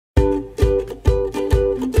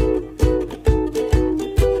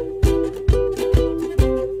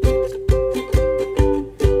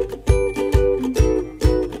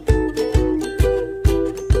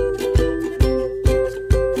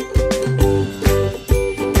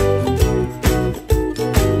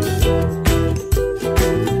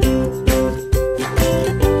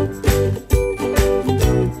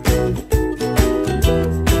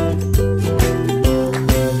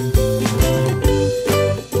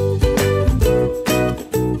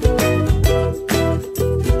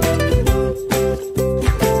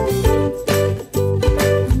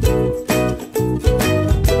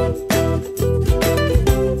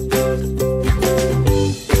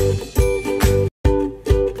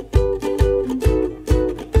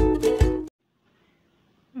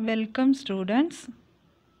Welcome students.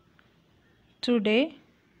 Today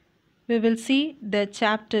we will see the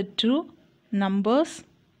chapter 2 numbers.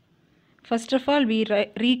 First of all we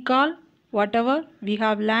recall whatever we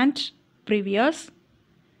have learnt previous.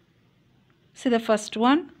 See the first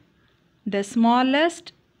one, the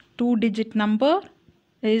smallest 2-digit number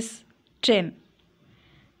is 10.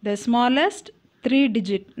 The smallest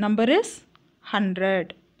 3-digit number is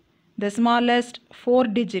 100. The smallest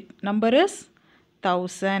 4-digit number is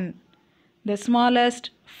 1000. The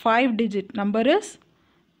smallest 5-digit number is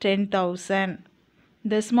 10,000.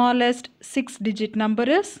 The smallest 6-digit number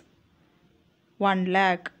is 1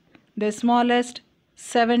 lakh. The smallest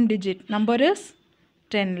 7-digit number is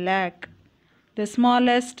 10 lakh. The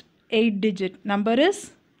smallest 8-digit number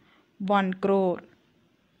is 1 crore.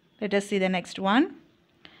 Let us see the next one.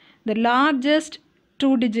 The largest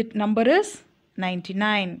 2-digit number is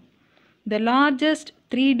 99. The largest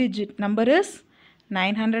 3-digit number is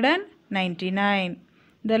 999.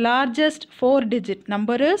 The largest 4-digit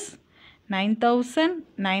number is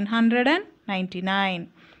 9999.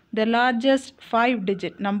 The largest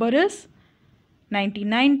 5-digit number is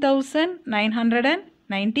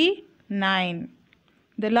 99,999.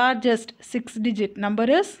 The largest 6-digit number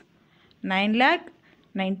is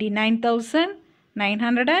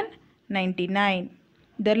 9,99,999.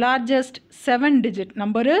 The largest 7-digit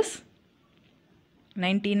number is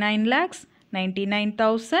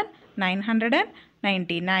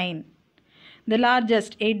 99,99,999. The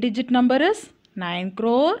largest 8-digit number is 9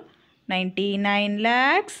 crore 99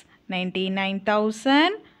 lakhs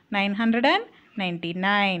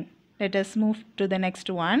 99,999. Let us move to the next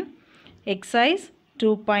one. Exercise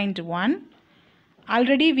 2.1.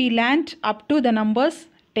 Already we learnt up to the numbers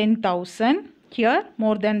 10,000. Here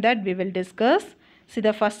more than that we will discuss. See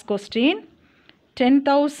the first question.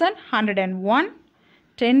 10,101,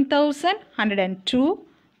 10,102,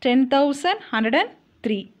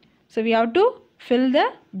 10,103. So we have to fill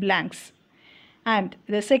the blanks. And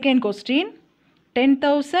the second question,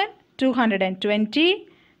 10,220,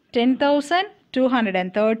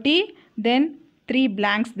 10,230, then 3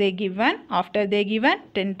 blanks they given. After they given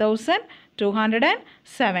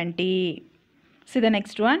 10,270. See the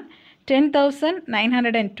next one,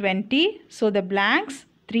 10,920. So the blanks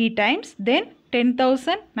 3 times, then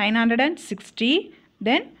 10,960,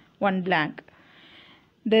 then 1 blank.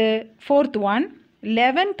 The fourth one,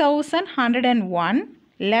 11,101,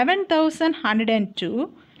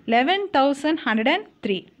 11,102,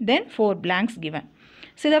 11,103, then 4 blanks given.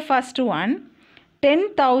 See the first one,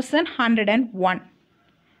 10,101.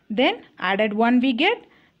 Then added 1 we get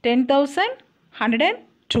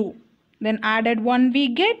 10,102. Then added 1 we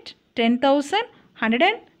get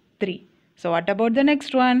 10,103. So what about the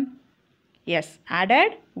next one? Yes,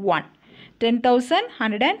 added 1.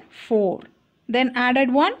 10,104. Then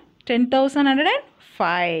added 1,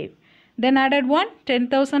 10,105. Then added 1,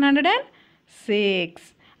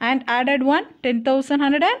 10,106. And added 1,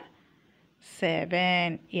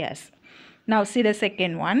 10,107. Yes. Now see the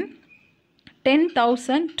second one.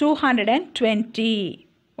 10,220.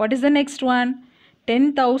 What is the next one?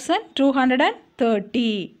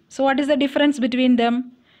 10,230. So what is the difference between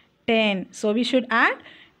them? 10. So we should add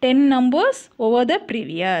 10 numbers over the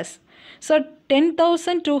previous. So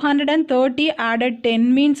 10,230 added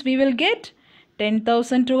 10 means we will get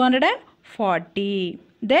 10,240.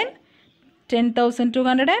 Then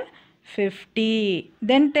 10,250.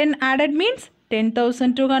 Then 10 added means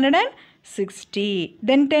 10,260.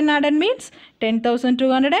 Then 10 added means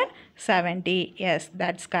 10,270. Yes,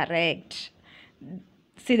 that's correct.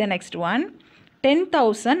 See the next one.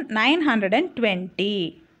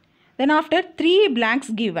 10,920. Then after 3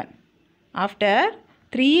 blanks given. After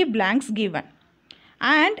 3 blanks given.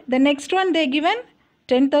 And the next one they given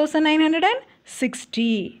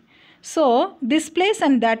 10,960. So this place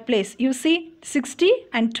and that place, you see 60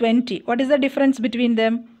 and 20. What is the difference between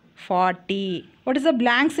them? 40. What is the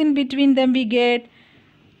blanks in between them we get?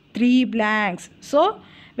 3 blanks. So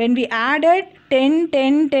when we added 10,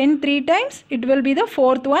 10, 10 3 times, it will be the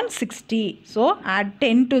fourth one 60. So add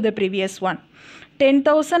 10 to the previous one.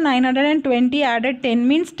 10,920 added 10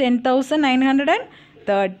 means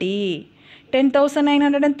 10,930.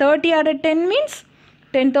 10,930 added 10 means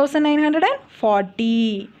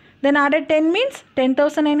 10,940. Then added 10 means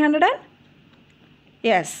 10,900.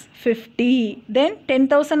 Yes, 50. Then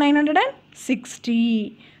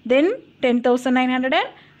 10,960. Then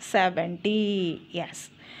 10,970. Yes.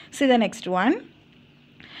 See the next one.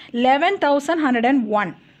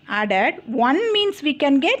 11,101. Added 1 means we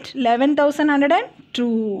can get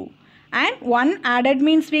 11,102. And 1 added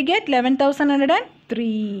means we get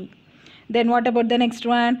 11,103. Then what about the next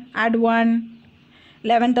one? Add 1.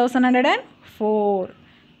 11,104.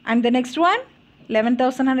 And the next one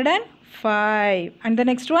 11,105. And the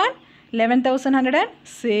next one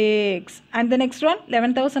 11,106. And the next one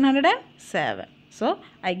 11,107. So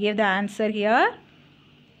I gave the answer here.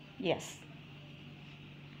 Yes.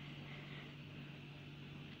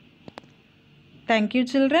 Thank you,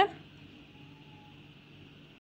 children.